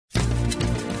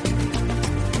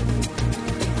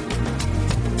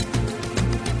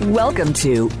Welcome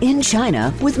to In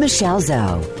China with Michelle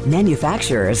Zhou.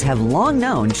 Manufacturers have long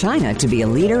known China to be a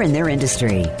leader in their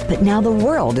industry, but now the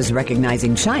world is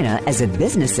recognizing China as a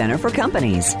business center for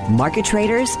companies, market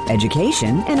traders,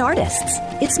 education, and artists.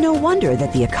 It's no wonder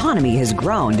that the economy has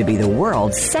grown to be the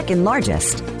world's second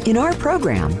largest. In our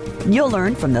program, you'll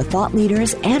learn from the thought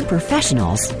leaders and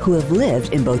professionals who have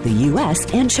lived in both the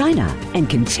U.S. and China and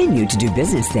continue to do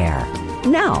business there.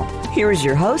 Now, here is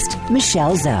your host,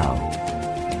 Michelle Zhou.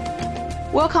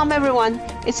 Welcome, everyone.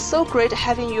 It's so great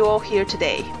having you all here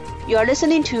today. You are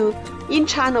listening to In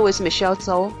China with Michelle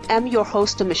Zhou. I'm your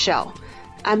host, Michelle.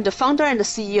 I'm the founder and the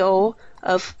CEO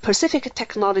of Pacific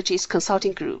Technologies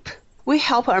Consulting Group. We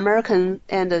help American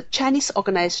and Chinese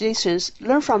organizations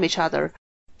learn from each other,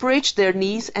 bridge their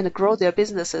needs, and grow their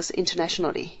businesses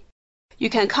internationally. You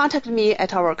can contact me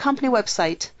at our company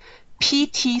website,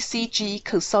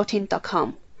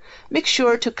 ptcgconsulting.com. Make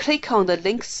sure to click on the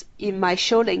links in my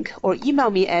show link or email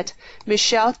me at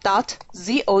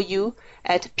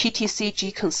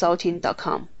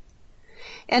michelle.zhou@ptcgconsulting.com.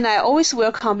 And I always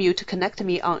welcome you to connect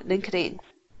me on LinkedIn.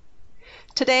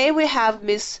 Today we have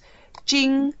Ms.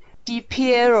 Jean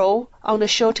DiPiero on the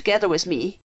show together with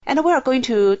me, and we are going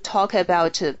to talk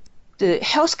about the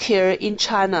healthcare in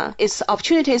China, its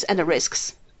opportunities and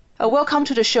risks. Welcome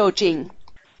to the show, Jean.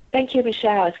 Thank you,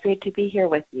 Michelle. It's great to be here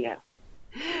with you.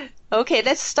 Okay,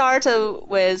 let's start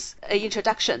with an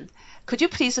introduction. Could you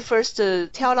please first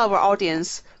tell our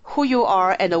audience who you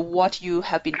are and what you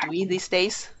have been doing these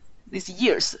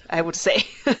years, I would say.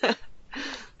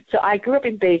 So I grew up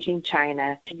in Beijing,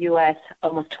 China, U.S.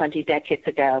 almost 20 decades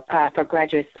ago for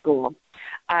graduate school.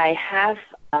 I have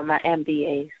my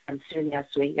MBA from SUNY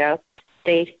Oswego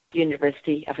State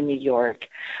University of New York.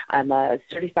 I'm a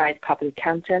certified public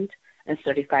accountant and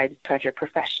certified treasurer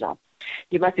professional.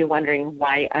 You must be wondering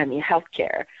why I'm in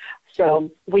healthcare. So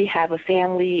we have a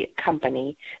family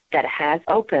company that has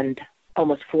opened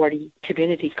almost 40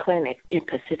 community clinics in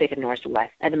Pacific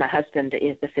Northwest, and my husband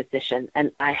is a physician,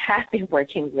 and I have been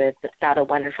working with a lot of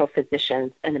wonderful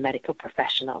physicians and medical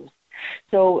professionals.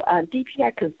 So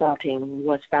DPI Consulting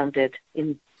was founded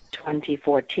in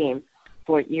 2014,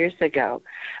 4 years ago.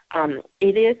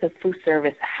 It is a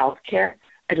full-service healthcare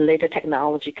and later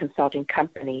technology consulting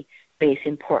company based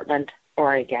in Portland,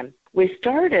 Oregon. We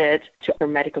started to offer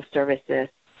medical services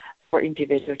for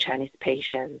individual Chinese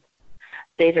patients.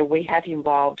 Later, we have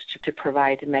evolved to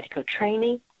provide medical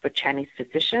training for Chinese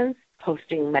physicians,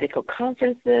 hosting medical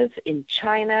conferences in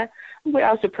China. We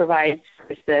also provide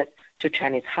services to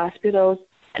Chinese hospitals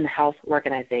and health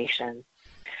organizations.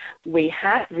 We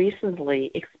have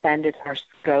recently expanded our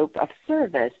scope of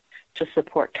service to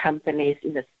support companies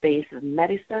in the space of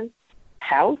medicine,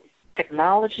 health,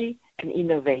 technology, and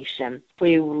innovation.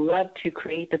 We would love to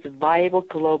create this viable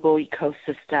global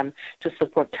ecosystem to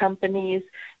support companies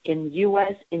in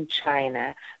U.S. and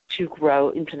China to grow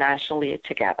internationally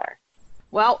together.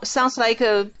 Well, sounds like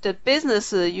the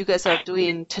business you guys are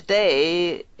doing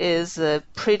today is a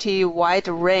pretty wide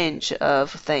range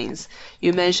of things.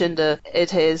 You mentioned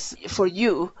it is, for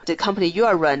you, the company you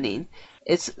are running,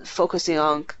 it's focusing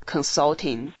on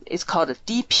consulting. It's called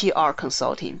DPR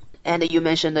Consulting. And you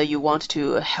mentioned that you want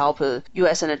to help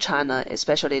U.S. and China,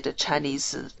 especially the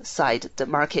Chinese side, the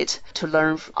market, to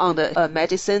learn on the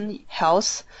medicine,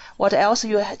 health. What else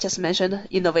you just mentioned?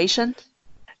 Innovation?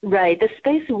 Right. The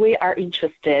space we are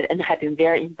interested and have been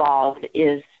very involved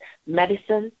is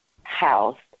medicine,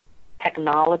 health,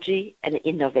 technology, and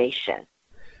innovation.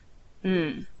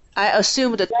 I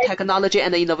assume that technology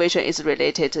and innovation is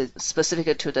related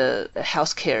specifically to the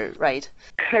healthcare, right?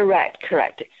 Correct.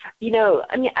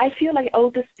 I feel like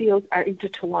all these fields are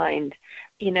intertwined.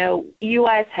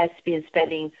 U.S. has been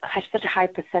spending such a high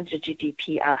percentage of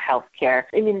GDP on healthcare.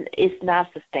 It's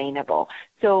not sustainable.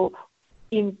 So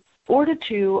in order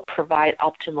to provide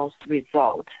optimal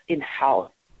results in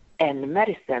health and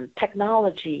medicine,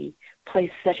 technology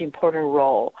plays such an important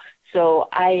role. So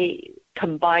I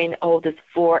combine all these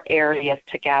 4 areas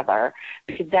together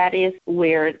because that is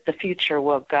where the future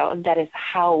will go, and that is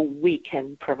how we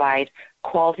can provide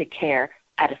quality care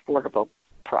at affordable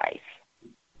price.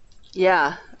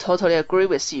 Yeah, totally agree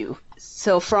with you.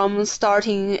 So from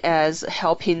starting as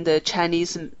helping the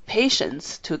Chinese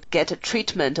patients to get a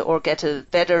treatment or get a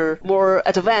better, more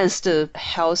advanced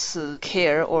health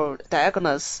care or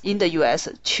diagnosis in the U.S.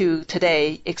 to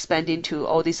today expanding to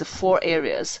all these 4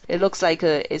 areas, it looks like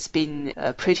it's been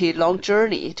a pretty long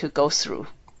journey to go through.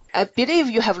 I believe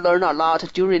you have learned a lot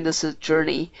during this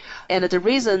journey, and the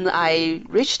reason I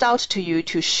reached out to you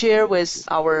to share with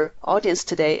our audience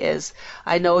today is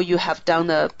I know you have done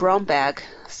a brown bag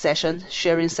session,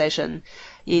 sharing session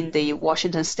in the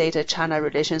Washington State China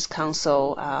Relations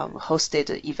Council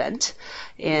hosted event.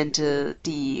 And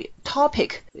the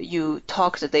topic you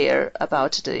talked there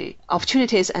about the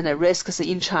opportunities and the risks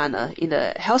in China in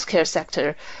the healthcare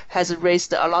sector has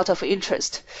raised a lot of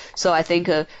interest. So I think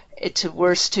it's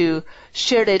worth to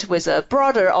share it with a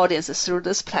broader audience through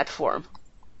this platform.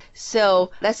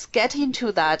 So let's get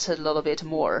into that a little bit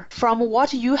more. From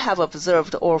what you have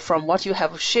observed or from what you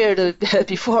have shared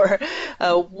before,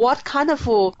 what kind of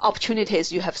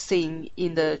opportunities you have seen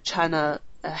in the China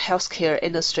healthcare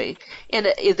industry?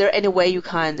 And is there any way you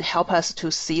can help us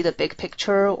to see the big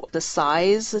picture, the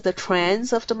size, the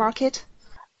trends of the market?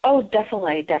 Oh,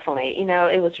 definitely, definitely.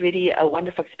 It was really a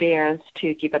wonderful experience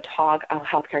to give a talk on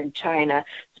healthcare in China,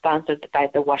 sponsored by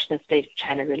the Washington State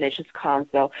China Relations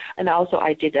Council. And also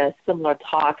I did a similar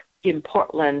talk in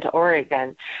Portland,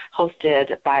 Oregon,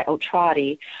 hosted by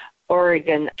OTRADI,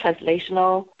 Oregon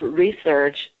Translational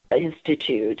Research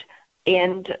Institute,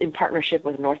 and in partnership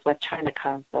with Northwest China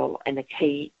Council and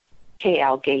the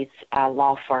KL Gates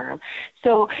law firm.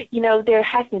 So, there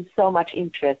has been so much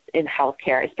interest in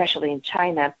healthcare, especially in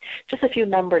China. Just a few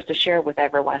numbers to share with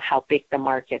everyone how big the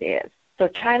market is. So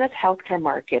China's healthcare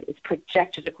market is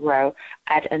projected to grow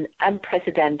at an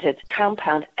unprecedented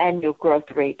compound annual growth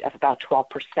rate of about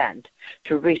 12%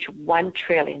 to reach $1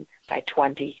 trillion by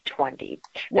 2020.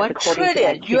 $1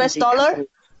 trillion US dollar?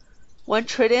 1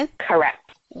 trillion?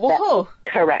 Correct. Whoa.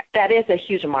 Correct. That is a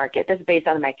huge market. That's based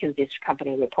on the McKinsey's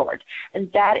company report.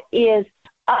 And that is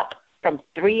up from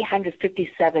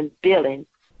 $357 billion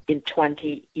in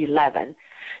 2011.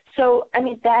 So,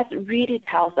 that really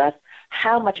tells us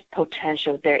how much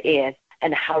potential there is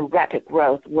and how rapid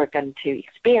growth we're going to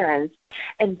experience.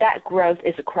 And that growth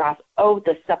is across all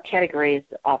the subcategories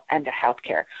of under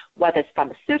healthcare, whether it's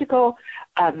pharmaceutical,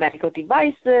 medical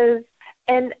devices,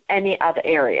 and any other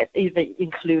areas, even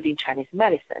including Chinese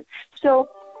medicine. So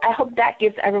I hope that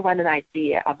gives everyone an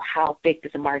idea of how big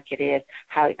this market is,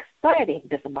 how exciting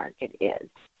this market is.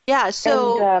 Yeah,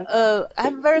 so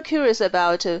I'm very curious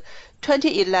about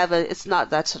 2011. It's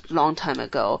not that long time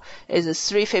ago. It's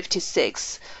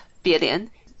 356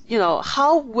 billion.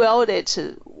 How will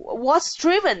what's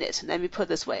driven it? Let me put it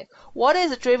this way. What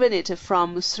is driven it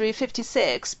from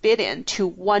 356 billion to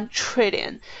 1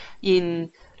 trillion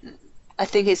in, I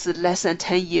think it's less than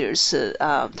 10 years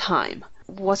time?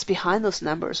 What's behind those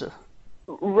numbers?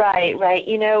 Right.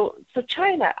 So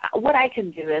China, what I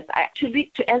can do is,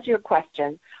 to answer your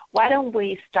question, why don't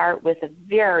we start with a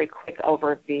very quick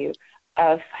overview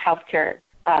of healthcare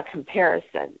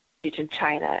comparison between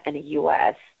China and the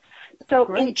U.S. So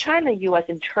Great. In China and U.S.,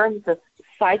 in terms of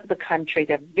size of the country,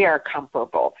 they're very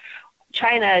comparable.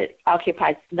 China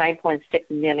occupies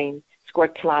 9.6 million square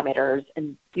kilometers,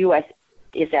 and U.S.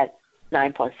 is at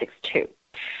 9.62.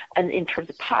 And in terms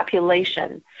of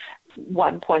population,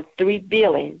 1.3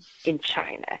 billion in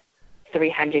China,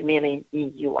 300 million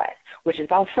in U.S., which is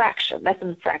about less than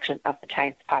a fraction of the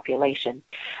Chinese population.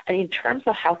 And in terms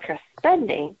of healthcare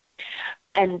spending,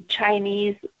 and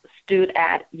Chinese stood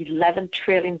at $11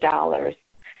 trillion, 6.8%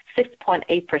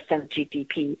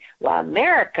 GDP, while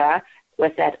America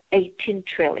was at $18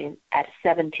 trillion at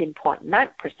 17.9%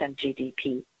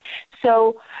 GDP.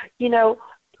 So,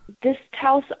 this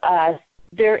tells us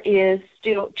there is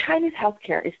still, Chinese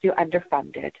healthcare is still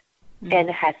underfunded and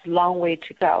has a long way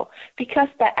to go, because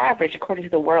by average, according to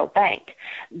the World Bank,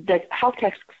 the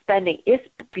healthcare spending is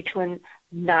between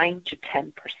 9 to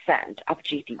 10% of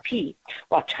GDP,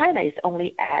 while China is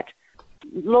only at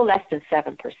little less than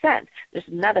 7%. There's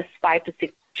another 5 to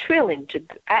 6 trillion to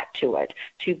add to it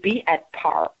to be at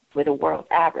par with the world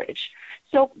average.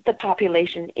 So the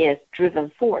population is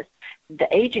driven force, the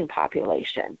aging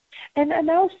population. And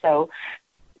also,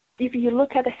 if you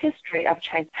look at the history of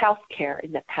Chinese healthcare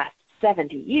in the past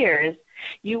 70 years,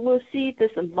 you will see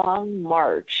this long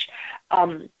march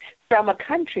from a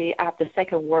country after the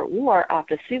Second World War,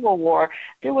 after the Civil War.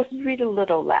 There was really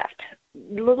little left,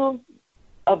 little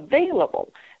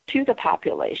available to the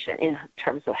population in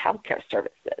terms of healthcare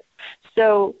services.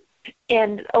 So,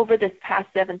 and over this past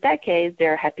 7 decades,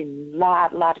 there have been a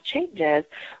lot of changes.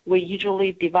 We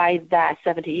usually divide that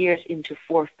 70 years into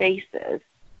 4 phases.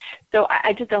 So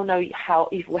I just don't know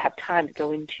if we have time to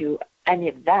go into any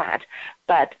of that.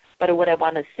 But what I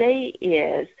want to say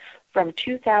is, from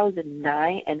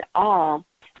 2009 and on,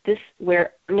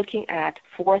 we're looking at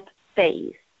 4th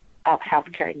phase of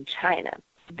healthcare in China.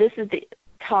 This is the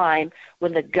time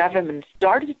when the government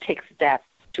started to take steps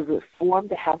to reform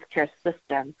the healthcare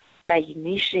system by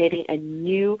initiating a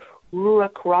new rural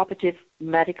cooperative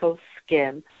medical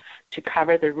scheme to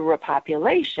cover the rural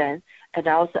population, and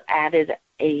also added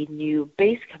a new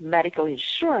basic medical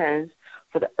insurance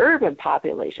for the urban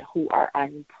population who are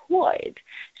unemployed.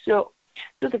 So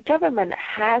the government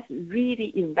has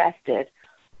really invested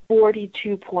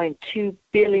 42.2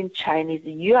 billion Chinese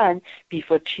yuan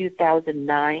before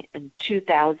 2009 and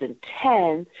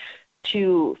 2010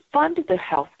 to fund the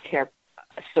healthcare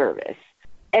service.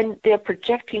 And they're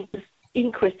projecting this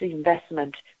increased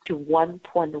investment to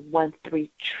 1.13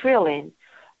 trillion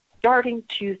starting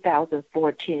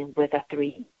 2014 with a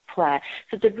 3 plan.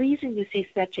 So the reason you see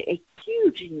such a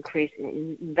huge increase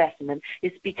in investment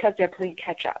is because they're playing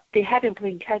catch up. They have been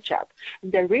playing catch up,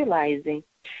 and they're realizing,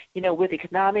 with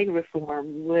economic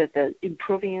reform, with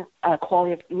improving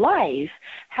quality of life,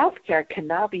 healthcare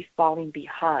cannot be falling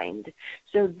behind.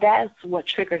 So that's what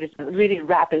triggered this really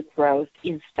rapid growth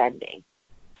in spending.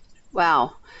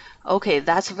 Wow. Okay,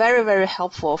 that's very, very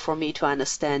helpful for me to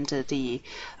understand the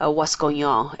what's going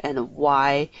on and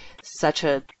why such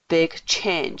a big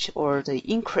change or the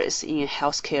increase in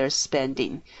healthcare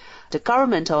spending. The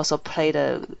government also played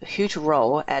a huge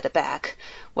role at the back.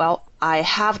 Well, I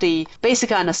have the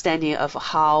basic understanding of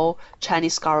how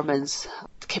Chinese government's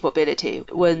capability.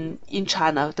 When in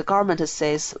China, the government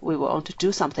says we want to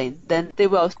do something, then they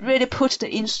will really put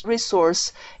the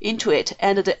resource into it,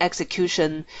 and the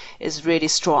execution is really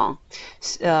strong.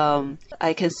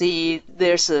 I can see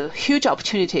there's huge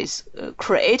opportunities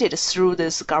created through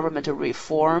this government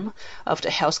reform of the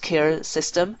healthcare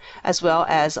system, as well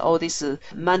as all this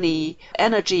money,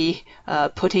 energy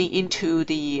putting into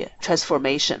the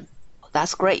transformation.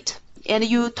 That's great. And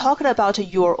you talked about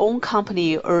your own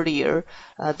company earlier,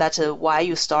 that's why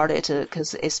you started,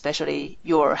 because especially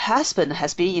your husband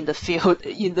has been in the field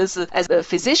in this as a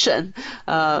physician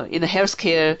in the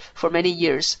healthcare for many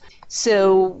years.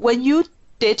 So when you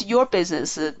did your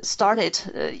business,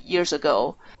 started years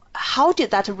ago, how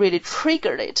did that really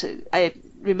trigger it? I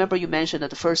remember you mentioned that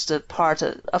the first part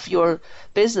of your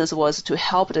business was to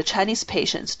help the Chinese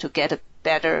patients to get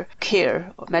better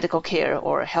care, medical care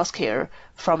or health care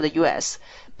from the U.S.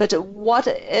 But what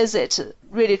is it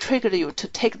really triggered you to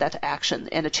take that action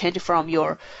and change from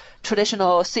your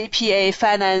traditional CPA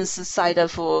finance side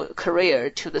of career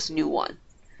to this new one?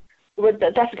 Well,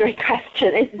 that's a great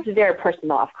question. It's very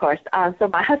personal, of course. So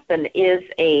my husband is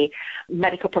a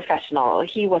medical professional.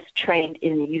 He was trained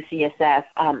in UCSF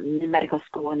medical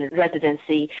school and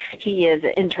residency. He is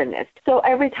an internist. So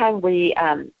every time we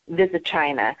visit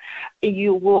China,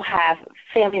 you will have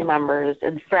family members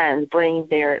and friends bring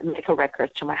their medical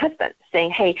records to my husband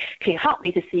saying, hey, can you help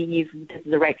me to see if this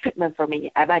is the right treatment for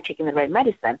me? Am I taking the right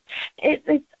medicine?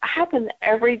 It happened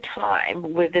every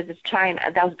time we visit China.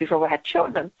 That was before we had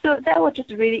children. So that was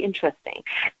just really interesting.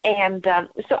 And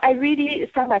so I really,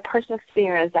 from my personal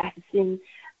experience, I have seen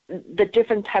the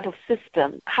different type of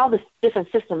system, how the different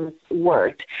systems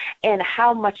worked, and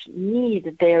how much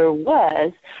need there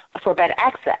was for better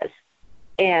access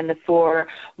and for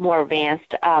more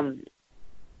advanced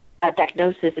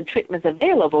diagnosis and treatments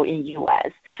available in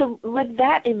U.S. So with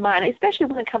that in mind, especially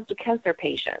when it comes to cancer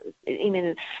patients,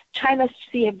 China's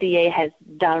CFDA has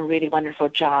done a really wonderful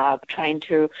job trying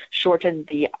to shorten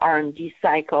the R&D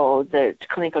cycle, the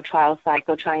clinical trial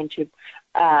cycle, trying to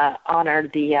honor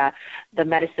the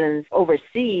medicines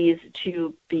overseas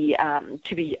to be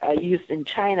used in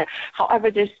China.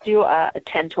 However, there's still a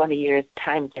 10-20 years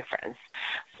time difference.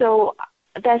 So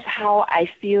that's how I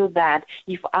feel that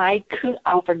if I could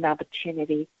offer an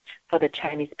opportunity for the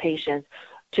Chinese patients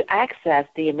to access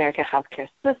the American healthcare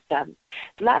system,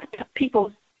 a lot of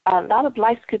people, a lot of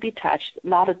lives could be touched, a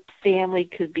lot of family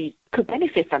could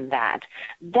benefit from that.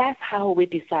 That's how we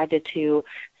decided to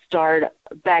start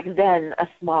back then a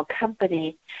small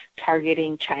company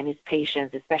targeting Chinese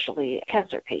patients, especially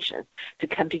cancer patients, to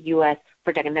come to U.S.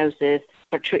 for diagnosis,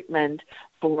 for treatment,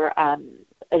 for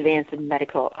advanced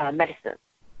medical medicine.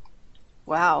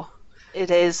 Wow. It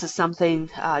is something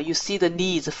you see the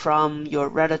needs from your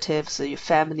relatives, your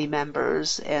family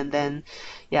members, and then,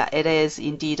 yeah, it is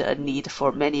indeed a need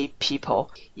for many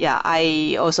people. Yeah,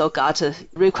 I also got a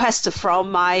request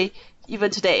from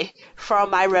even today, from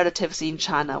my relatives in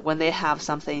China, when they have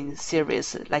something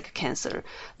serious like cancer,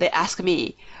 they ask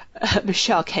me,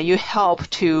 Michelle, can you help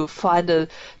to find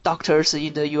doctors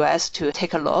in the U.S. to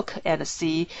take a look and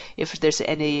see if there's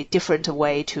any different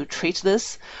way to treat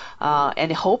this?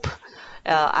 Any hope?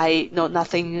 I know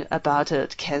nothing about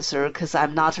cancer because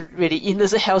I'm not really in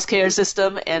this healthcare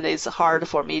system, and it's hard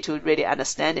for me to really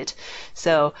understand it.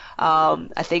 So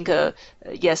I think,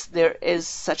 yes, there is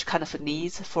such kind of a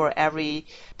need for every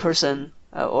person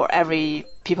or every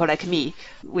people like me.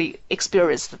 We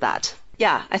experienced that.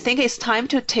 Yeah, I think it's time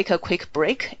to take a quick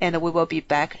break, and we will be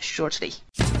back shortly.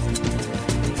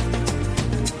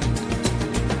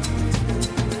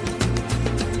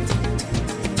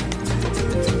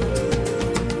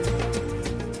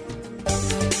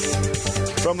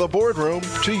 From the boardroom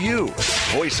to you,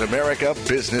 Voice America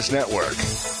Business Network.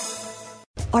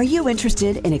 Are you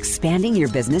interested in expanding your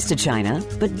business to China,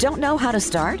 but don't know how to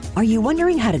start? Are you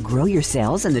wondering how to grow your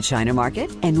sales in the China market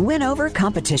and win over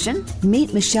competition?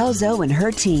 Meet Michelle Zhou and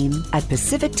her team at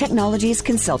Pacific Technologies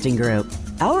Consulting Group.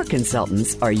 Our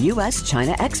consultants are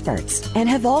U.S.-China experts and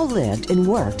have all lived and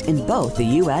worked in both the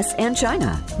U.S. and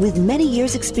China, with many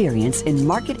years' experience in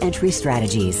market entry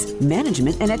strategies,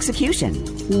 management, and execution.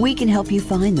 We can help you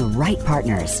find the right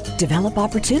partners, develop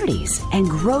opportunities, and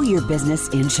grow your business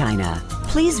in China.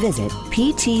 Please visit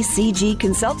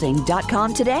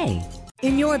ptcgconsulting.com today.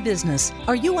 In your business,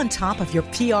 are you on top of your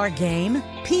PR game?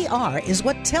 PR is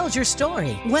what tells your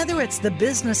story. Whether it's the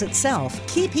business itself,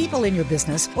 key people in your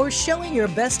business, or showing your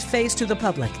best face to the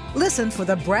public. Listen for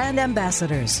the Brand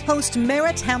Ambassadors. Host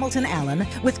Merritt Hamilton Allen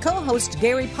with co-host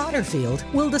Gary Potterfield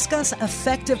will discuss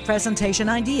effective presentation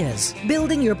ideas,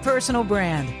 building your personal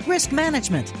brand, risk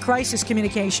management, crisis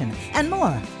communication, and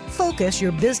more. Focus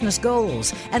your business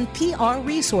goals and PR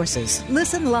resources.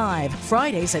 Listen live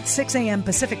Fridays at 6 a.m.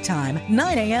 Pacific Time,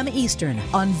 9 a.m. Eastern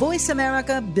on Voice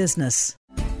America Business.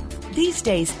 These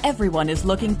days, everyone is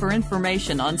looking for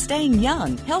information on staying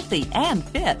young, healthy, and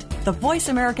fit. The Voice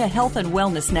America Health and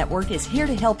Wellness Network is here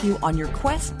to help you on your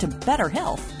quest to better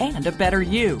health and a better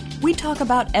you. We talk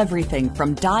about everything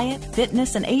from diet,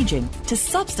 fitness, and aging to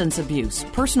substance abuse,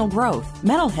 personal growth,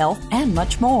 mental health, and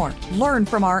much more. Learn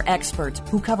from our experts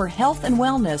who cover health and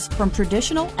wellness from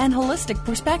traditional and holistic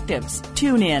perspectives.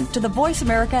 Tune in to the Voice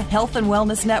America Health and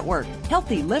Wellness Network.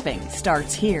 Healthy living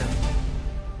starts here.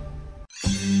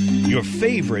 Your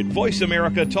favorite Voice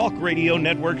America Talk Radio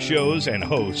Network shows and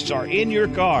hosts are in your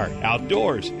car,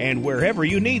 outdoors, and wherever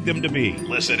you need them to be.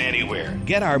 Listen anywhere.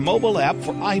 Get our mobile app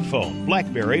for iPhone,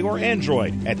 BlackBerry, or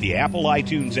Android at the Apple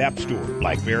iTunes App Store,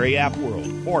 BlackBerry App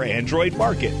World, or Android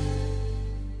Market.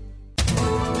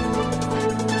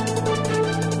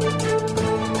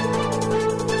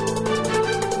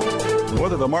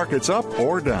 Whether the market's up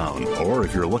or down, or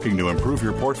if you're looking to improve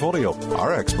your portfolio,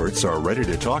 our experts are ready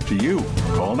to talk to you.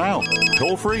 Call now.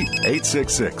 Toll free,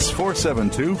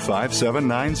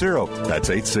 866-472-5790. That's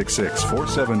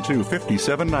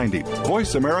 866-472-5790.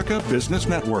 Voice America Business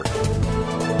Network.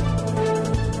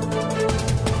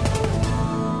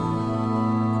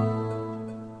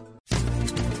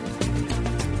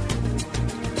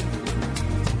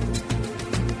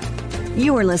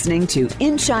 You are listening to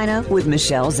In China with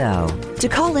Michelle Zhou. To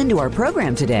call into our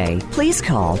program today, please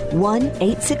call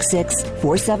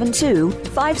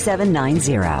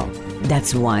 1-866-472-5790.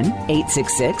 That's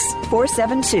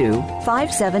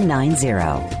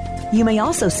 1-866-472-5790. You may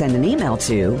also send an email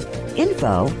to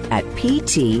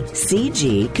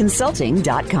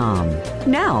info@ptcgconsulting.com.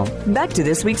 Now, back to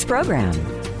this week's program.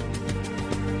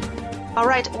 All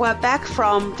right, we're back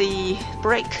from the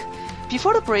break.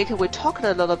 Before the break, we talked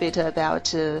a little bit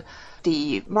about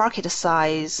the market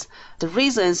size, the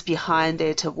reasons behind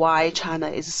it, why China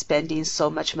is spending so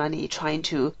much money trying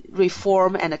to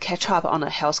reform and catch up on the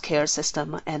healthcare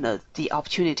system, and the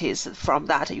opportunities from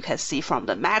that you can see from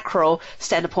the macro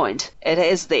standpoint. It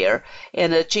is there.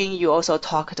 And Jing, you also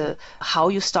talked how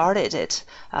you started it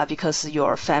because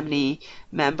your family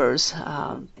members,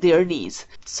 their needs.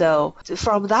 So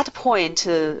from that point,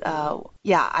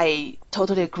 I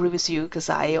totally agree with you because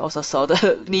I also saw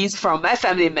the needs from my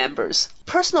family members.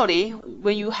 Personally,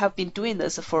 when you have been doing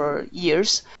this for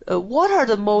years, what are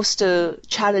the most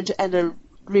challenging and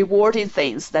rewarding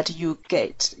things that you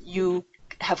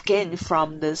have gained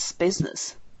from this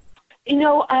business? In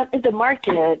the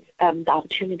market, the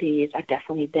opportunities are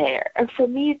definitely there. And for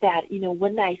me,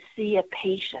 when I see a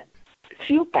patient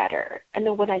feel better, and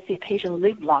then when I see a patient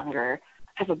live longer,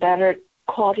 have a better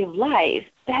quality of life,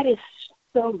 that is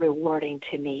so rewarding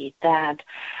to me that,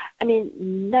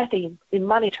 nothing in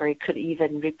monetary could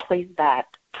even replace the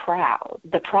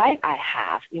pride I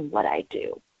have in what I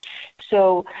do.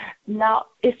 So now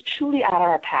it's truly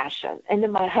our passion. And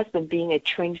then my husband being a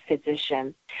trained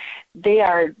physician, they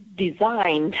are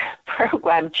designed,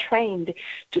 program trained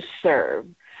to serve,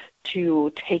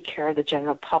 to take care of the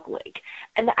general public.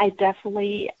 And I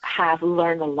definitely have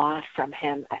learned a lot from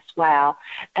him as well.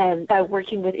 And by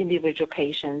working with individual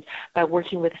patients, by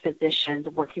working with physicians,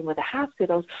 working with the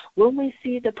hospitals, when we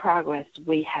see the progress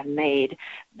we have made,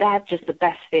 that's just the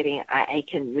best feeling I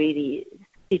can really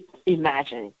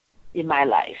imagine in my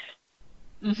life.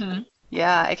 Mm-hmm.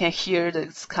 Yeah, I can hear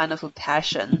this kind of a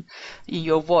passion in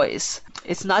your voice.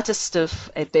 It's not just a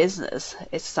business.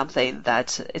 It's something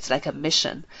that it's like a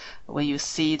mission. When you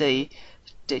see the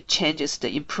changes,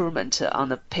 the improvement on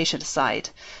the patient side,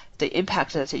 the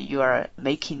impact that you are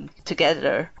making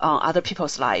together on other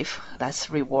people's life, that's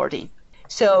rewarding.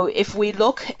 So if we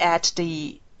look at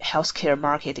the healthcare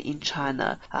market in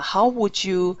China, how would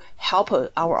you help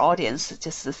our audience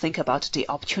just to think about the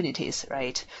opportunities,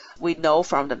 right? We know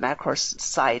from the macro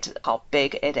side how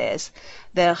big it is.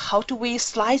 Then how do we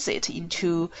slice it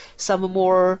into some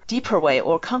more deeper way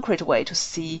or concrete way to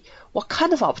see what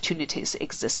kind of opportunities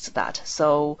exist that?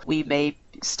 So we may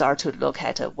start to look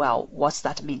at, well, what's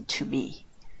that mean to me?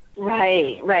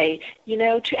 Right.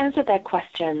 To answer that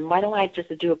question, why don't I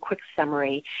just do a quick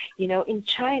summary? In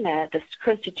China, the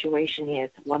current situation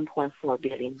is 1.4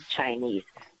 billion Chinese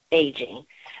aging,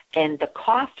 and the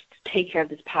cost to take care of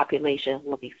this population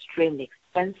will be extremely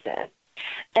expensive.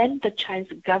 And the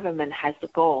Chinese government has a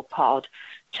goal called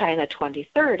China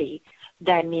 2030.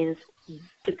 That means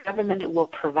the government will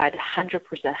provide 100%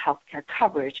 healthcare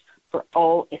coverage for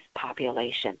all its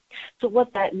population. So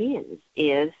what that means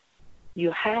is you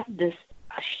have this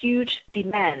huge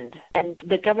demand, and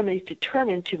the government is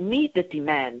determined to meet the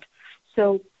demand.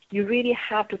 So you really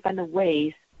have to find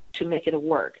ways to make it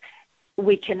work.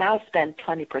 We cannot spend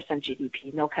 20%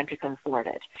 GDP. No country can afford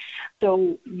it.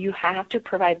 So you have to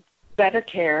provide better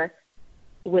care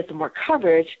with more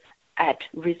coverage at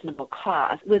reasonable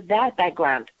cost. With that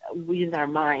background in our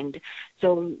mind,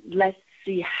 so let's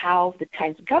see how the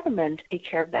Chinese government take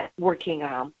care of that, working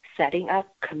on setting up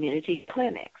community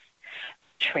clinics,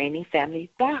 training family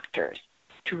doctors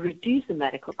to reduce the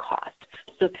medical cost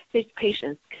so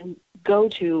patients can go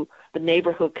to the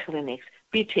neighborhood clinics,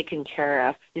 be taken care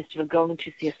of instead of going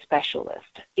to see a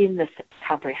specialist in the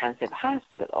comprehensive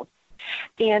hospital.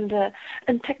 And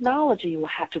technology will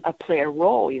have to play a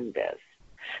role in this.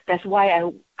 That's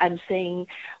why I'm saying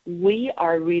we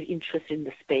are really interested in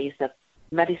the space of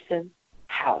medicine,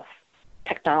 health,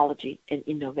 technology, and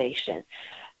innovation.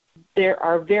 There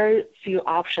are very few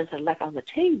options left on the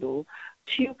table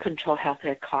to control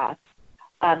healthcare costs.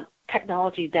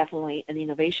 Technology definitely and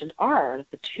innovation are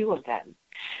the two of them.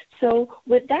 So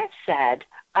with that said,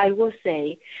 I will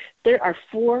say there are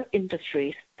 4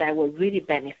 industries that will really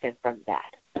benefit from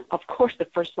that. Of course, the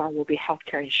first one will be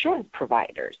healthcare insurance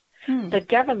providers. The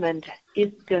government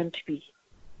is going to be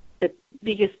the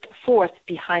biggest force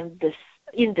behind this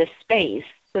in this space.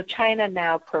 So China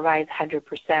now provides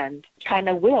 100%.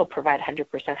 China will provide 100%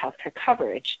 healthcare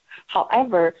coverage.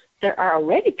 However, there are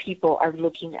already people are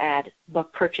looking at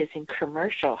purchasing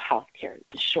commercial healthcare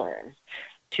insurance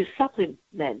to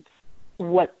supplement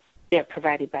what they're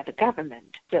provided by the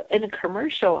government. So in the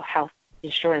commercial health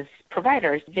insurance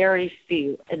providers, very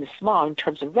few and small in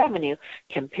terms of revenue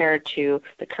compared to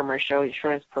the commercial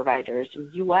insurance providers in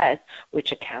the U.S.,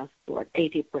 which accounts for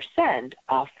 80%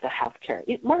 of the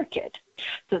healthcare market.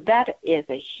 So that is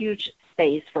a huge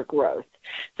space for growth.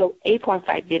 So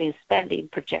 8.5 billion spending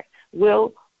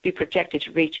will be projected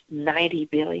to reach 90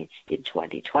 billion in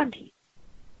 2020.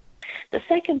 The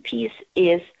second piece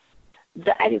is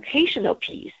the educational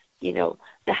piece. The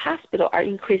hospital are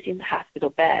increasing the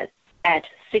hospital beds at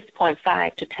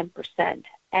 6.5 to 10%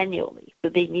 annually. So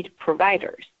they need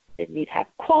providers. They need to have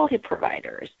quality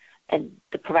providers, and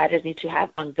the providers need to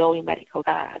have ongoing medical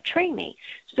training.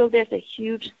 So there's a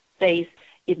huge space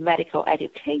in medical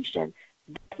education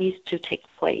that needs to take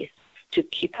place to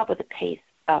keep up with the pace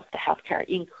of the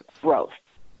healthcare growth.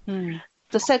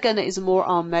 The second is more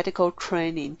on medical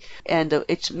training, and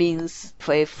it means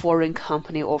for a foreign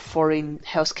company or foreign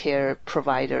healthcare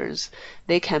providers,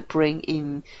 they can bring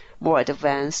in more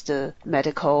advanced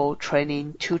medical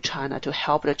training to China to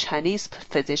help the Chinese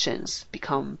physicians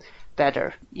become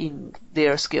better in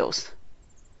their skills.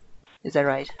 Is that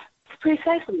right?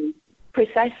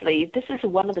 Precisely. This is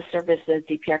one of the services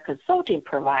DPR Consulting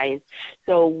provides.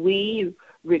 So we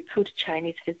recruit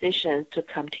Chinese physicians to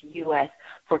come to U.S.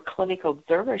 for clinical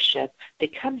observership. They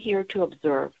come here to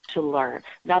observe, to learn,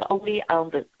 not only on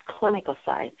the clinical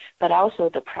side, but also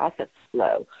the process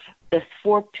flow, the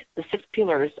 6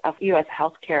 pillars of U.S.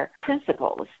 healthcare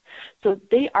principles. So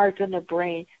they are going to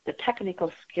bring the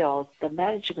technical skills, the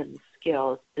management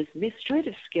skills, the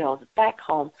administrative skills back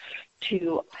home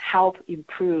to help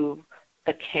improve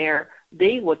the care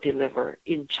they will deliver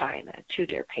in China to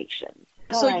their patients.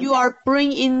 So you are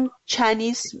bringing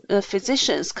Chinese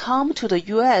physicians come to the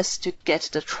U.S. to get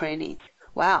the training.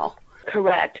 Wow.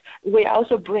 Correct. We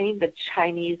also bring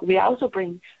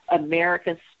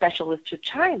American specialists to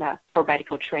China for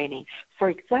medical training. For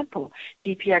example,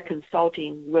 DPR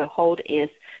Consulting will hold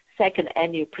its 2nd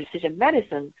annual Precision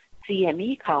Medicine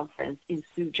CME conference in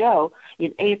Suzhou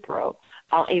in April,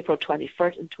 on April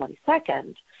 21st and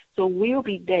 22nd. So we'll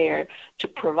be there to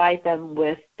provide them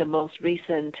with the most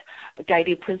recent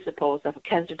guiding principles of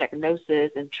cancer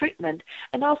diagnosis and treatment,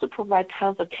 and also provide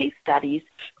tons of case studies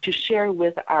to share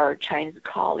with our Chinese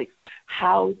colleagues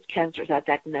how cancers are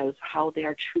diagnosed, how they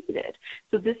are treated.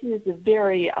 So this is a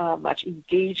very much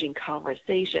engaging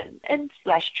conversation and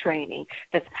 / training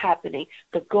that's happening.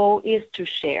 The goal is to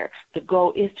share. The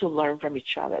goal is to learn from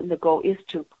each other. And the goal is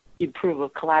to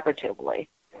improve collaboratively.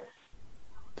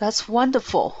 That's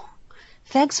wonderful.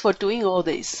 Thanks for doing all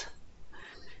this.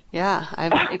 Yeah,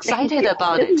 I'm excited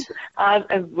about it.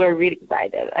 We're really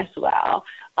excited as well.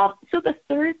 So the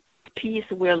third piece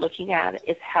we're looking at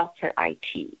is healthcare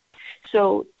IT.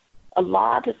 So a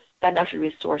lot of financial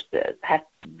resources have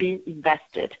been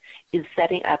invested in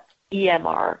setting up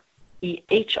EMR,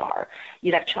 EHR,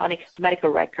 electronic medical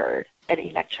record, and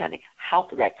electronic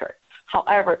health record.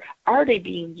 However, are they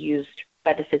being used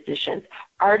by the physicians?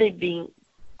 Are they being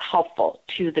helpful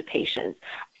to the patients?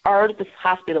 Are the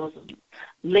hospitals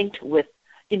linked with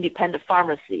independent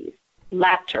pharmacies,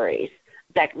 laboratories,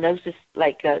 diagnosis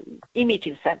like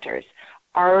imaging centers?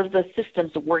 Are the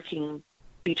systems working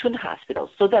between hospitals?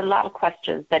 So there are a lot of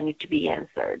questions that need to be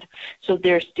answered. So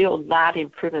there's still a lot of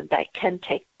improvement that can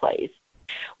take place.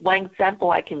 One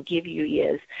example I can give you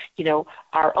is,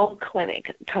 our own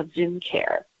clinic, Zoom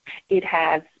Care. It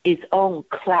has its own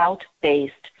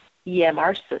cloud-based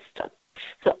EMR system.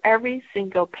 So every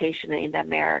single patient in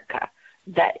America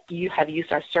that you have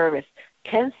used our service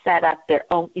can set up their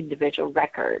own individual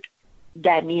record.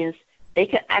 That means they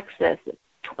can access it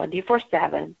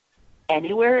 24/7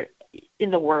 anywhere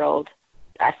in the world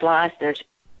as long as there's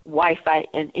Wi-Fi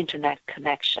and internet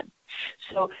connection.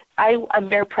 So I'm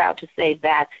very proud to say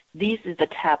that this is the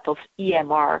type of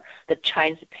EMR that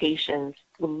Chinese patients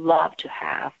would love to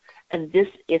have, and this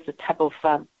is the type of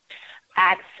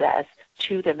access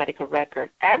to the medical record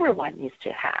everyone needs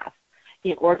to have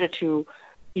in order to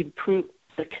improve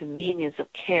the convenience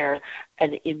of care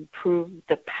and improve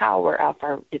the power of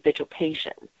our individual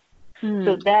patients.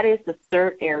 So that is the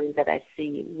third area that I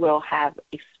see will have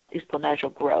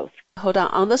exponential growth. Hold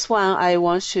on this one, I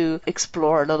want to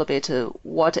explore a little bit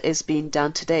what is being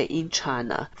done today in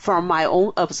China. From my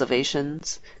own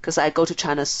observations, because I go to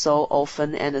China so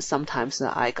often and sometimes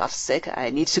I got sick,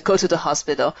 I need to go to the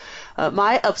hospital.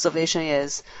 My observation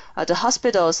is the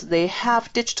hospitals, they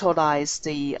have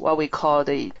digitalized what we call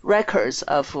the records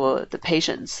of the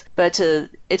patients, but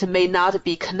it may not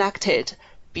be connected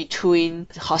between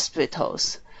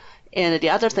hospitals. And the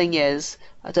other thing is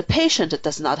the patient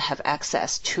does not have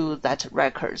access to that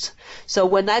records. So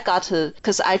when I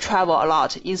because I travel a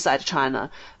lot inside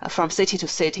China from city to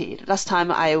city. Last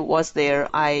time I was there,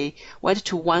 I went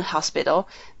to one hospital.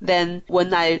 Then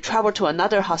when I traveled to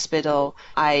another hospital,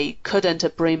 I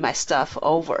couldn't bring my stuff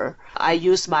over. I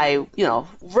used my,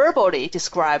 verbally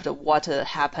described what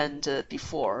happened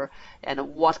before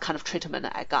and what kind of treatment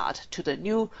I got to the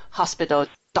new hospital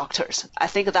doctors. I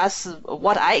think that's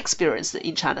what I experienced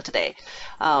in China today.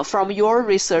 From your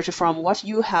research, from what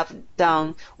you have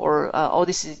done or all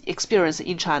this experience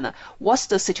in China, what's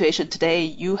the situation today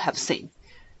you have seen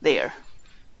there?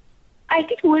 I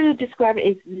think what you described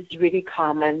is really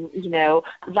common. A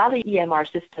lot of EMR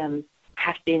systems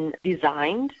have been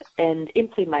designed and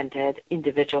implemented in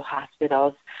individual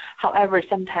hospitals. However,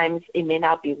 sometimes it may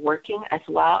not be working as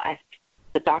well as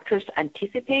the doctors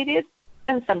anticipated,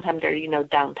 and sometimes there are,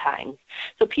 downtimes.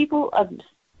 So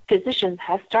physicians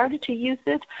have started to use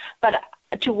it, but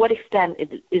to what extent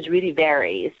it really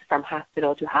varies from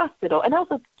hospital to hospital, and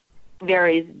also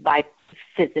varies by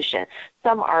physician.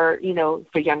 Some are,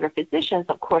 for younger physicians,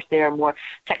 of course, they are more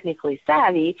technically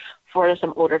savvy. For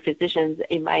some older physicians,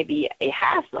 it might be a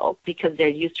hassle because they're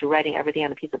used to writing everything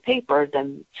on a piece of paper,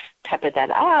 then type that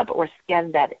up or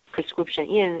scan that prescription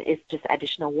in. Is just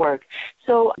additional work.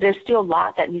 So there's still a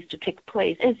lot that needs to take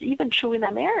place. It's even true in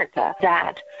America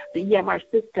that the EMR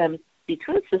system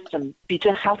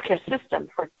between healthcare systems,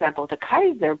 for example, the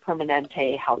Kaiser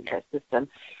Permanente healthcare system,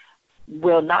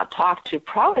 will not talk to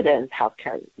Providence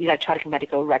Healthcare electronic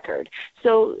medical record.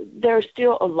 So there's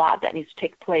still a lot that needs to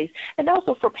take place. And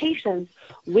also for patients,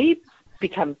 we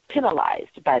become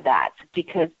penalized by that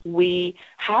because we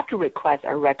have to request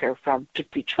a record to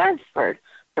be transferred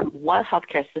from one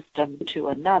healthcare system to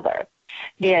another.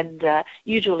 And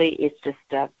usually it's just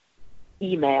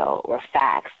email or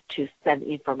fax to send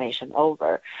information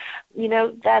over.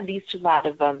 That leads to a lot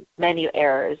of menu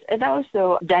errors and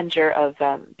also danger of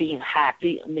being hacked.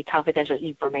 The confidential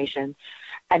information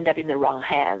end up in the wrong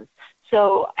hands.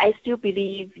 So I still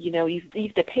believe,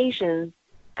 if the patients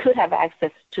could have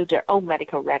access to their own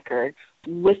medical record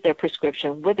with their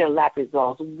prescription, with their lab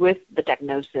results, with the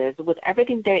diagnosis, with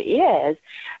everything there is,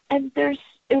 and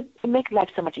it makes life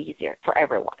so much easier for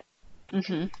everyone.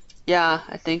 Mm-hmm. Yeah,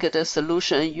 I think the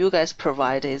solution you guys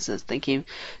provide is thinking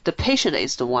the patient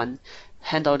is the one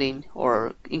handling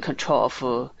or in control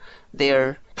of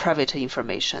their private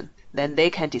information. Then they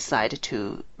can decide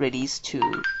to release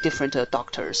to different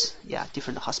doctors,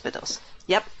 different hospitals.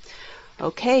 Yep.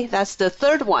 Okay, that's the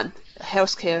third one,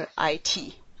 healthcare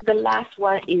IT. The last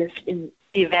one is in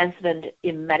advancement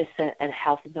in medicine and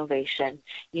health innovation.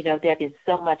 There has been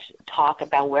so much talk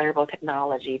about wearable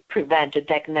technology, prevent,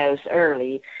 diagnose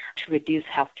early to reduce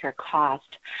healthcare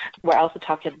cost. We're also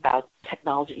talking about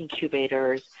technology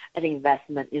incubators and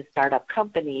investment in startup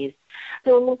companies.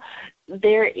 So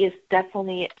there is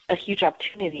definitely a huge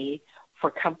opportunity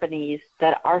for companies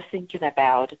that are thinking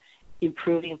about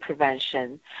improving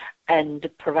prevention and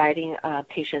providing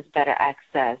patients better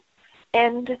access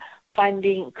and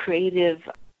finding creative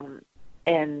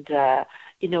and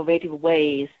innovative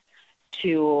ways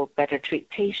to better treat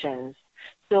patients.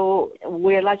 So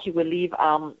we're lucky we live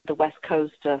on the west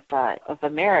coast of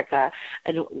America,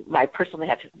 and I personally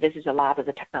have visited a lot of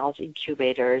the technology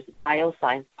incubators,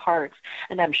 bioscience parks,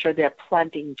 and I'm sure there are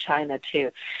plenty in China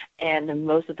too. And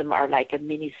most of them are like a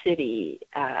mini city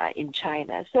in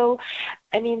China. So,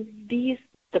 I mean,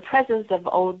 the presence of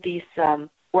all these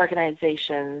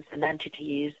organizations and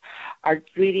entities are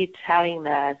really telling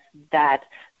us that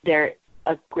they're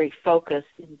a great focus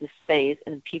in this space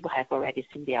and people have already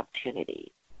seen the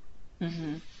opportunity.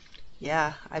 Mm-hmm.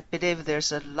 Yeah, I believe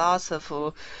there's a lot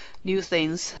of new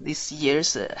things these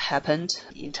years happened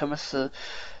in terms of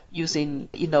using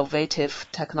innovative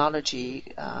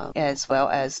technology as well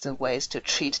as the ways to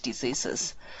treat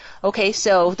diseases. Okay,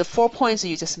 so the 4 points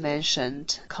you just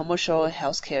mentioned, commercial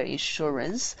healthcare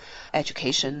insurance,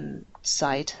 education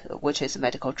side, which is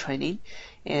medical training,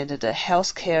 and the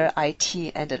healthcare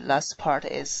IT, and the last part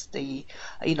is the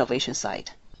innovation side.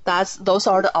 Those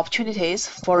are the opportunities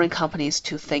for foreign companies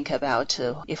to think about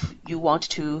if you want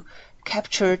to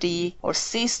capture or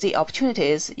seize the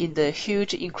opportunities in the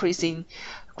huge increasing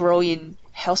growing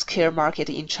healthcare market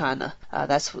in China.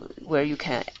 That's where you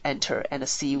can enter and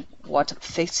see what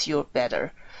fits you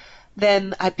better.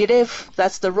 Then I believe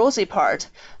that's the rosy part.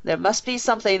 There must be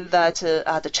something that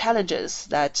are the challenges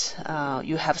that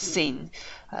you have seen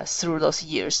through those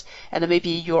years, and maybe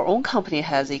your own company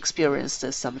has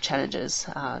experienced some challenges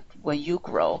when you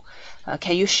grow.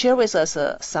 Can you share with us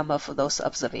some of those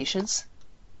observations?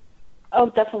 Oh,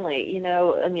 definitely.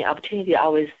 Opportunity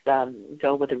always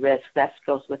go with the risk. That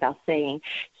goes without saying.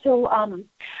 So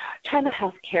China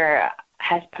healthcare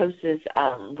poses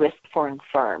risk for foreign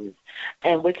firms,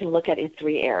 and we can look at it in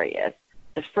 3 areas.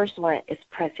 The first one is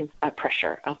pressing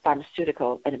pressure on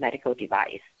pharmaceutical and medical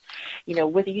device.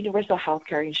 With universal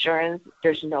healthcare insurance,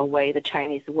 there's no way the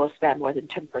Chinese will spend more than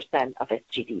 10% of its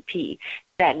GDP.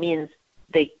 That means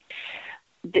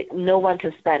no one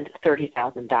can spend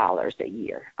 $30,000 a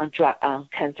year on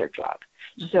cancer drugs.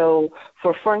 So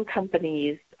for foreign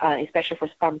companies, especially for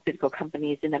pharmaceutical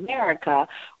companies in America,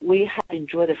 we have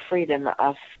enjoyed the freedom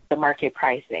of the market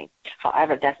pricing.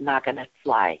 However, that's not going to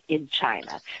fly in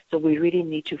China. So we really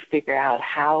need to figure out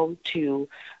how to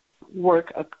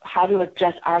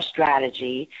adjust our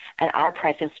strategy and our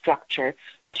pricing structure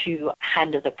to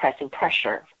handle the pricing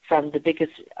pressure from the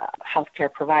biggest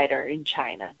healthcare provider in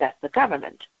China, that's the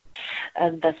government.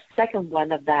 And the second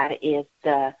one of that is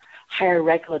the higher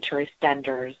regulatory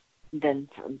standards than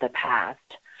the past.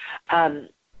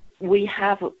 We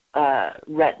have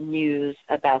read news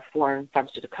about foreign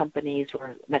pharmaceutical companies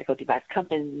or medical device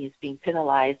companies being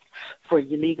penalized for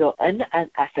illegal and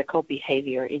unethical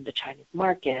behavior in the Chinese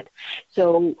market.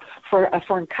 So for a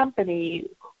foreign company,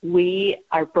 we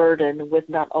are burdened with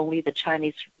not only the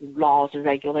Chinese laws and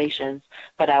regulations,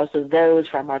 but also those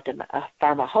from our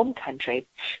home country.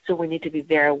 So we need to be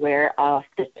very aware of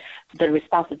the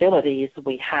responsibilities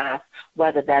we have,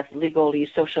 whether that's legally,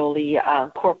 socially,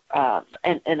 and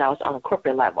also on a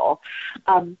corporate level.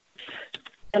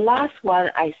 The last one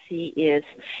I see is,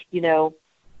 the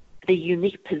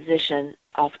unique position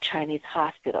of Chinese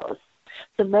hospitals.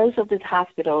 So most of these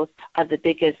hospitals are the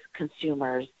biggest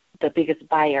consumers, the biggest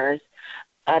buyers,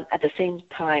 at the same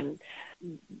time,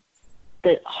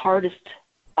 the hardest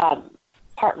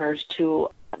partners to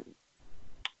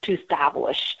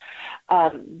establish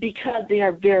because they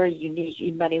are very unique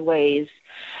in many ways.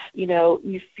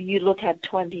 If you look at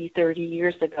 20, 30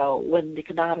 years ago when the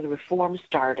economic reform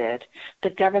started,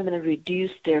 the government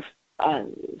reduced their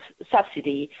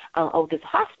subsidy on all these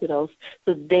hospitals,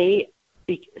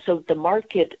 so the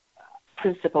market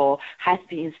principle has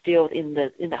been instilled in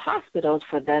the hospitals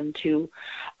for them to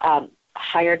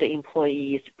hire the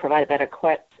employees, provide better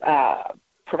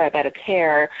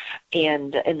care,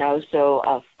 and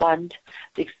also fund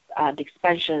the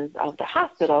expansions of the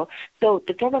hospital. So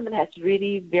the government has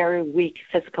really very weak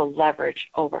fiscal leverage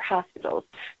over hospitals.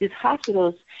 These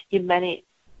hospitals, in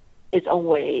its own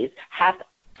ways, have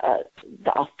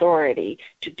the authority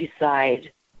to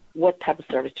decide what type of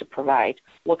service to provide,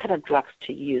 what kind of drugs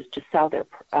to use to sell to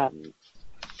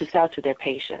their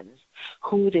patients,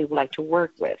 who they would like to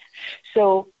work with.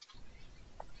 So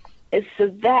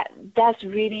that's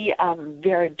really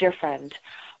very different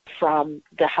from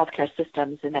the healthcare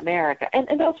systems in America.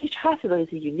 And also each hospital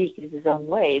is unique in its own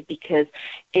way because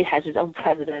it has its own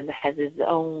president, has its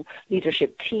own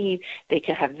leadership team. They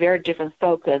can have very different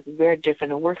focus, very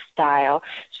different work style.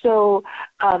 So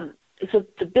the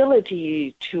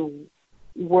ability to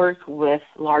work with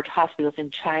large hospitals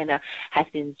in China has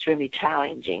been extremely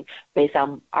challenging based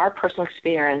on our personal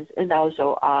experience and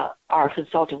also our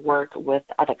consulting work with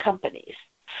other companies.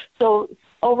 So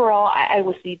overall, I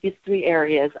would see these three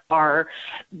areas are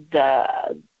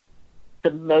the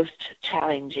most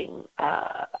challenging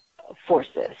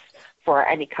forces for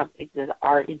any companies that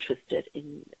are interested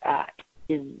in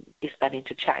expanding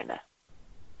to China.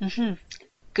 Mm-hmm.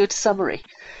 Good summary.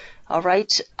 All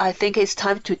right, I think it's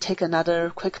time to take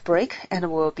another quick break, and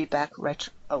we'll be back right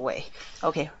away.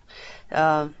 Okay,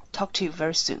 talk to you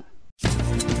very soon.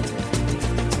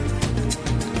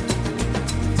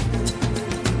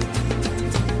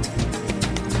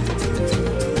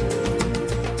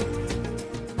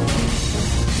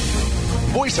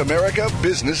 Voice America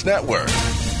Business Network,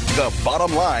 the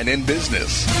bottom line in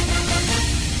business.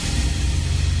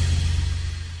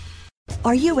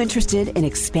 Are you interested in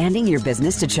expanding your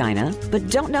business to China,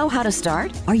 but don't know how to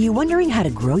start? Are you wondering how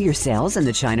to grow your sales in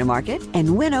the China market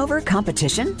and win over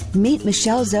competition? Meet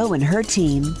Michelle Zhou and her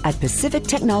team at Pacific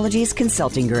Technologies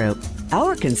Consulting Group.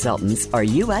 Our consultants are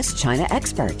U.S.-China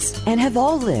experts and have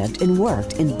all lived and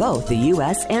worked in both the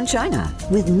U.S. and China,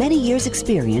 with many years'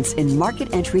 experience in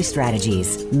market entry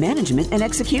strategies, management, and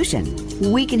execution.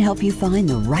 We can help you find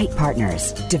the right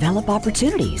partners, develop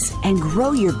opportunities, and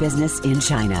grow your business in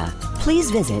China.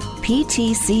 Please visit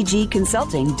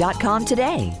ptcgconsulting.com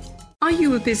today. Are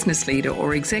you a business leader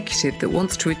or executive that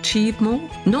wants to achieve more?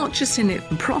 Not just in it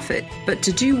for profit, but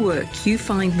to do work you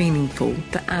find meaningful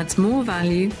that adds more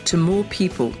value to more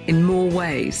people in more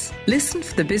ways. Listen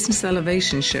for the Business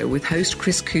Elevation Show with host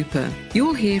Chris Cooper.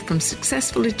 You'll hear from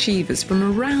successful achievers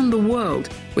from around the world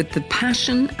with the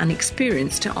passion and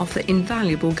experience to offer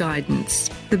invaluable guidance.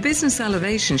 The Business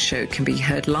Elevation Show can be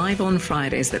heard live on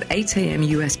Fridays at 8 a.m.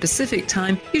 US Pacific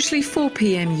Time, usually 4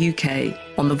 p.m. UK,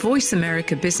 on the Voice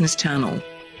America Business Channel.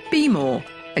 Be more,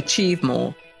 achieve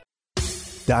more.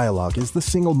 Dialogue is the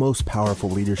single most powerful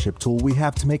leadership tool we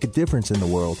have to make a difference in the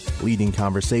world. Leading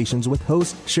Conversations with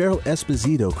host Cheryl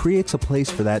Esposito creates a place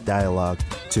for that dialogue.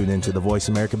 Tune into the Voice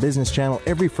America Business Channel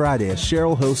every Friday as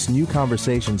Cheryl hosts new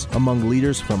conversations among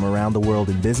leaders from around the world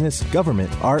in business,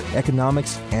 government, art,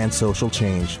 economics, and social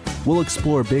change. We'll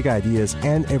explore big ideas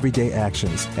and everyday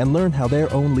actions and learn how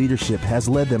their own leadership has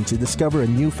led them to discover a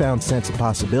newfound sense of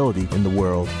possibility in the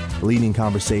world. Leading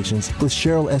Conversations with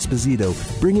Cheryl Esposito,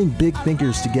 bringing big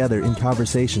thinkers together in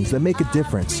conversations that make a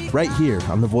difference, right here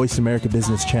on the Voice America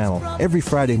Business Channel every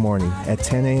Friday morning at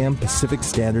 10 a.m. Pacific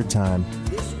Standard Time.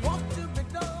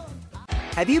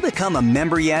 Have you become a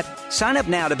member yet? Sign up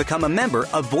now to become a member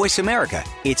of Voice America.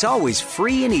 It's always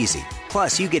free and easy.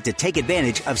 Plus, you get to take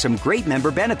advantage of some great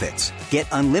member benefits. Get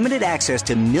unlimited access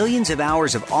to millions of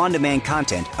hours of on-demand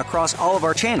content across all of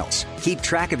our channels. Keep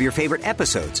track of your favorite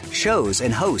episodes, shows,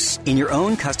 and hosts in your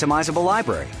own customizable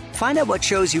library. Find out what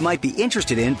shows you might be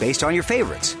interested in based on your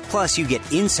favorites. Plus, you get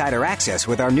insider access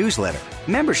with our newsletter.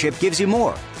 Membership gives you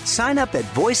more. Sign up at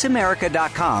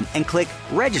voiceamerica.com and click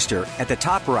Register at the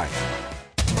top right.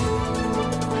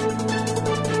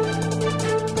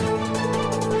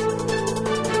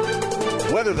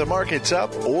 Whether the market's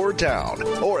up or down,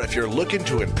 or if you're looking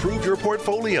to improve your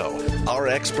portfolio, our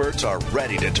experts are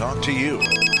ready to talk to you.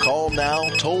 Call now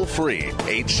toll free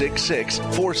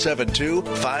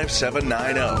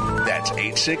 866-472-5790. That's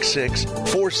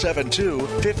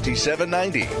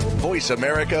 866-472-5790. Voice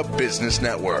America Business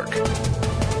Network.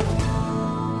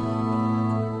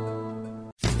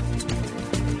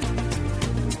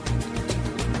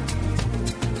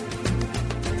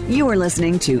 You are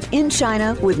listening to In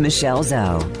China with Michelle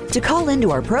Zhou. To call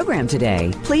into our program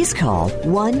today, please call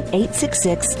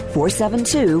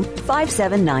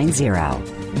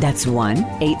 1-866-472-5790. That's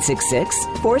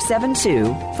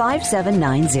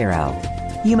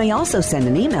 1-866-472-5790. You may also send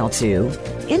an email to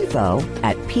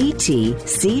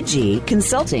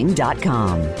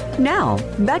info@ptcgconsulting.com. Now,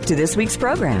 back to this week's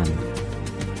program.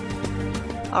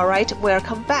 All right,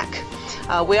 welcome back.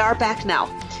 We are back now.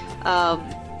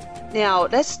 Now,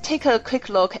 let's take a quick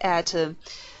look at,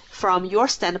 from your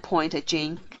standpoint,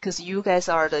 Jane, because you guys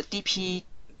are the DP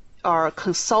or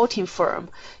consulting firm.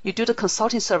 You do the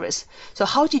consulting service. So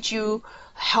how did you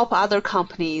help other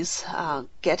companies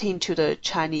get into the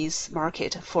Chinese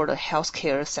market for the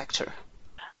healthcare sector?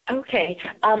 Okay.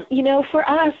 For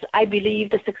us, I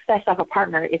believe the success of a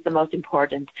partner is the most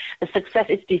important. The success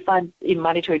is defined in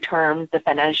monetary terms, the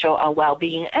financial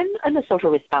well-being, and the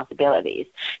social responsibilities.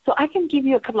 So I can give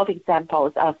you a couple of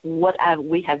examples of what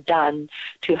we have done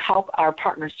to help our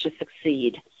partners to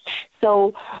succeed.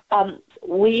 So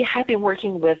we have been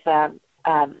working with an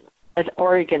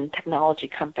Oregon technology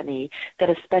company that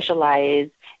is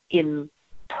specialized in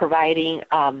providing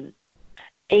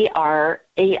AR,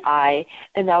 AI,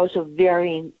 and also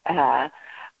very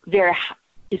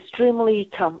extremely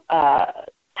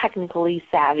technically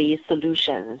savvy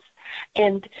solutions.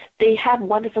 And they have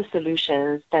wonderful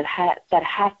solutions that have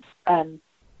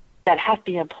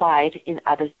been applied in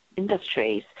other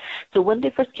industries. So when they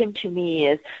first came to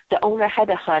me, the owner had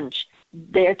a hunch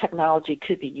their technology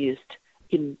could be used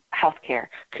in healthcare,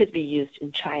 could be used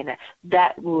in China.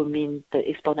 That will mean the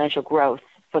exponential growth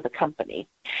for the company.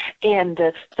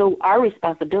 And so our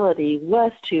responsibility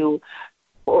was to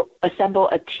assemble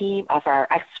a team of our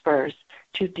experts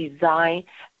to design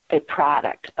a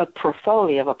product, a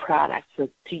portfolio of a product, so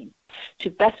to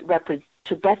best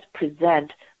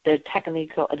present the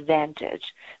technical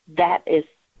advantage that is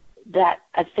at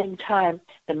the same time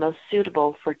the most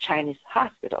suitable for Chinese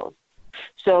hospitals.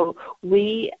 So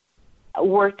we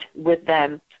worked with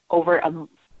them over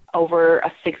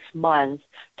 6 months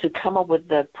to come up with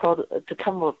the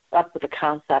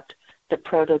concept, the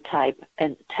prototype,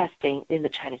 and testing in the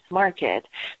Chinese market.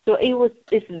 So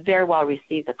it's very well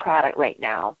received, the product right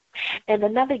now. And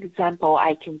another example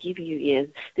I can give you is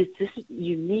this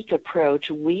unique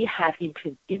approach we have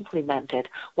implemented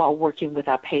while working with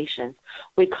our patients.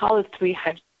 We call it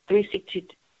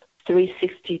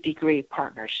 360-degree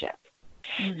partnership.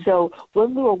 Mm-hmm. So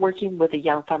when we were working with the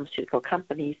young pharmaceutical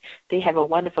companies, they have a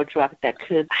wonderful drug that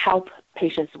could help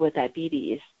patients with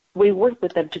diabetes. We worked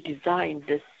with them to design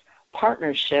this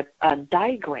partnership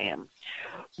diagram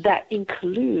that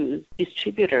includes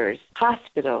distributors,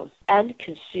 hospitals, and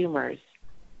consumers,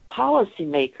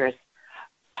 policymakers,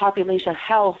 population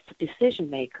health decision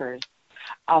makers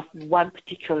of one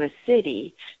particular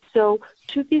city. So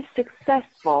to be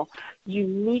successful, you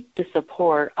need the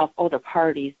support of all the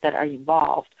parties that are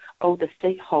involved, all the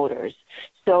stakeholders.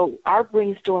 So our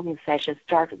brainstorming session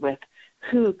started with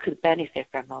who could benefit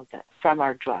from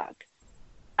our drug.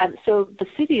 And so the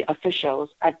city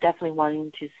officials are definitely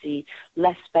wanting to see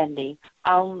less spending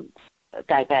on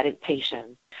diabetic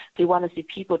patients. They want to see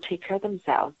people take care of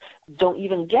themselves, don't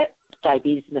even get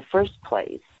diabetes in the first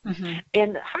place. Mm-hmm.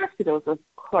 And hospitals, of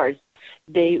course,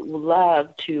 they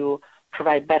love to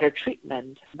provide better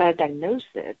treatment, better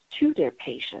diagnosis to their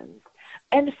patients.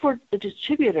 And for the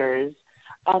distributors,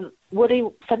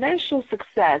 financial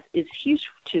success is huge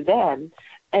to them,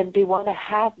 and they want to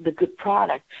have the good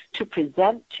product to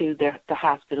present to the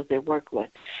hospitals they work with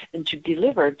and to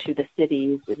deliver to the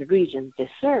cities and the regions they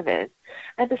service.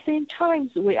 At the same time,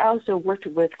 we also worked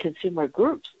with consumer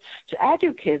groups to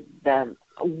educate them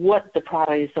what the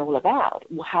product is all about,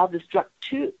 how this drug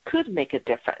could make a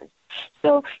difference.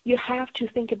 So you have to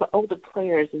think about all the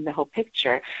players in the whole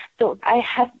picture. So I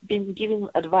have been giving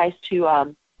advice to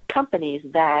companies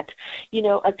that,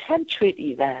 attend trade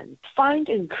events, find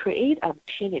and create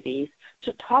opportunities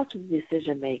to talk to the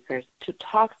decision makers, to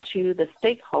talk to the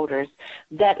stakeholders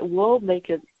that will make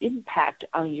an impact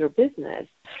on your business.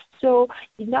 So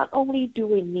not only do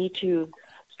we need to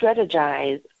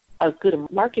strategize a good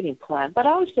marketing plan, but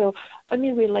also,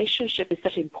 relationship is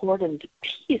such an important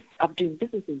piece of doing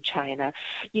business in China.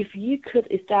 If you could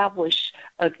establish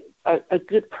a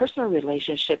good personal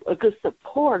relationship, a good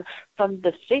support from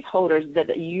the stakeholders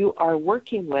that you are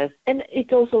working with, and it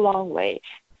goes a long way.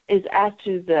 Is as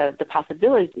to the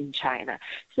possibilities in China.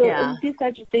 So these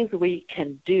are the things we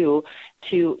can do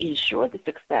to ensure the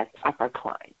success of our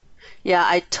clients. Yeah,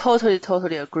 I totally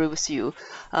agree with you.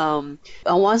 On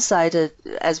one side,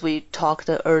 as we talked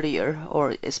earlier,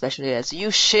 or especially as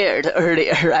you shared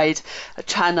earlier, right?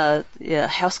 China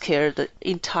healthcare, the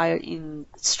entire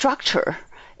structure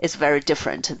is very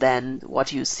different than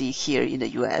what you see here in the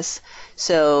U.S.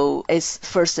 So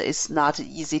it's not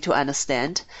easy to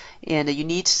understand, and you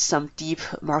need some deep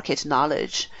market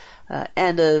knowledge,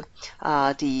 and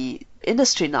the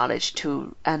industry knowledge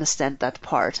to understand that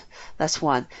part. That's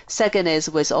one. Second is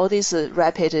with all this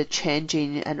rapid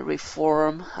changing and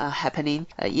reform happening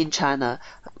in China,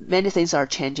 many things are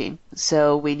changing.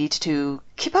 So we need to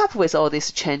keep up with all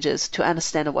these changes to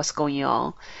understand what's going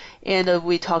on. And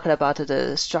we talked about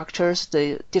the structures,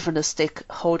 the different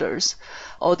stakeholders.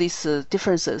 All these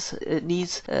differences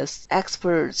needs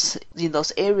experts in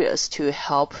those areas to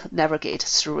help navigate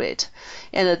through it.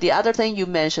 And the other thing you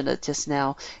mentioned just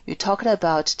now, you talked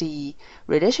about the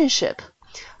relationship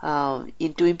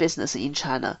in doing business in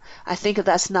China. I think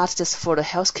that's not just for the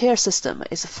healthcare system,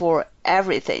 it's for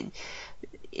everything.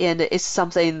 And it's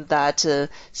something that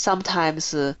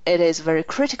sometimes it is very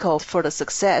critical for the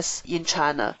success in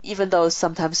China, even though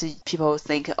sometimes people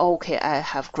think, oh, okay, I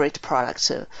have great product.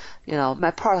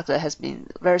 My product has been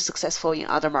very successful in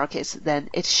other markets, then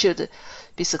it should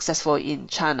be successful in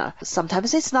China.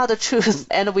 Sometimes it's not the truth.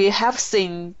 And we have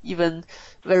seen even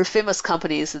very famous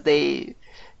companies,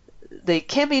 they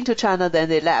came into China, then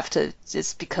they left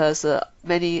just because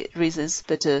many reasons,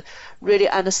 but really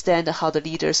understand how the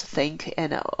leaders think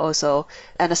and also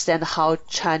understand how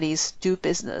Chinese do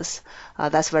business.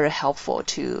 That's very helpful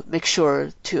to make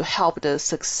sure to help the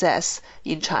success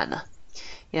in China.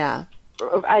 Yeah.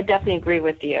 I definitely agree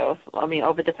with you. I mean,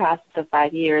 over the past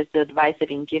 5 years, the advice I've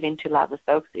been giving to a lot of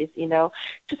folks is,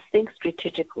 just think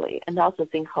strategically and also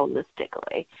think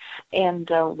holistically. And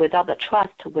without the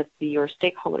trust with your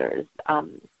stakeholders,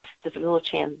 there's a little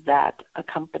chance that a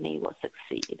company will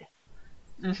succeed.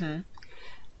 Mm-hmm.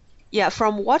 Yeah,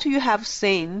 from what you have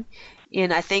seen,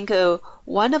 and I think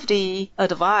one of the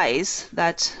advice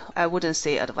that I wouldn't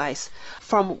say advice,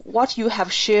 from what you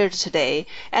have shared today,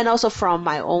 and also from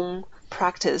my own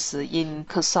practice in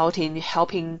consulting,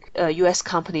 helping U.S.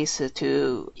 companies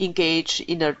to engage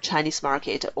in the Chinese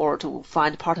market or to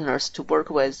find partners to work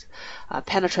with,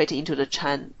 penetrate into the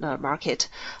China market.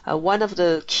 One of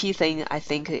the key things I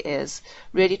think is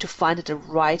really to find the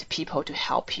right people to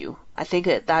help you. I think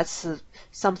that's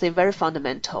something very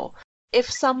fundamental. If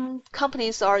some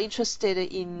companies are interested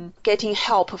in getting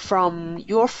help from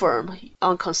your firm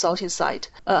on consulting side,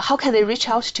 how can they reach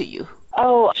out to you?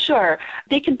 Oh, sure.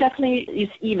 They can definitely use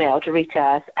email to reach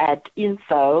us at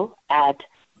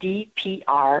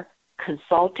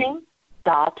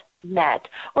info@dprconsulting.net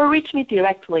or reach me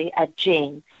directly at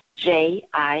Jing, Jing,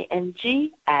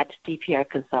 at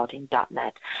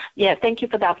dprconsulting.net. Yeah, thank you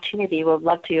for the opportunity. We'd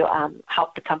love to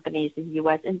help the companies in the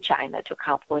U.S. and China to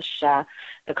accomplish the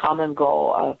common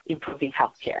goal of improving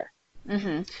healthcare.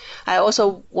 Mm-hmm. I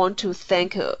also want to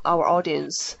thank our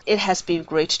audience. It has been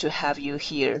great to have you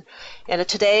here. And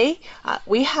today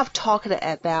we have talked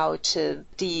about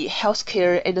the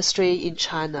healthcare industry in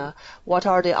China. What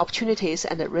are the opportunities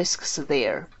and the risks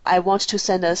there? I want to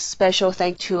send a special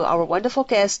thank to our wonderful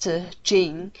guest,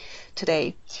 Jing,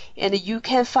 today. And you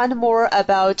can find more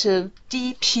about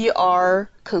DPR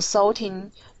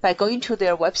Consulting by going to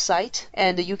their website,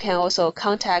 and you can also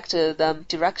contact them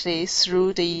directly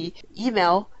through the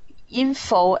email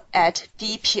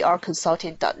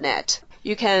info@dprconsulting.net.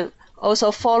 You can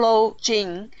also follow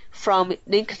Jing from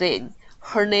LinkedIn.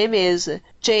 Her name is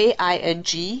Jing, and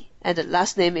the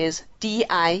last name is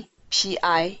Dipiro.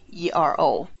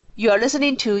 You are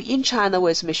listening to In China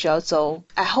with Michelle Zhou.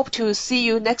 I hope to see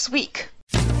you next week.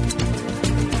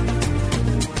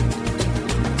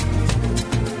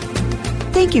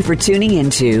 Thank you for tuning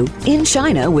into In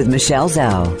China with Michelle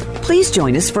Zhou. Please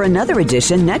join us for another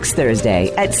edition next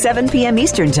Thursday at 7 p.m.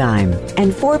 Eastern Time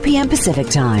and 4 p.m. Pacific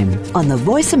Time on the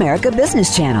Voice America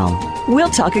Business Channel.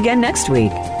 We'll talk again next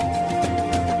week.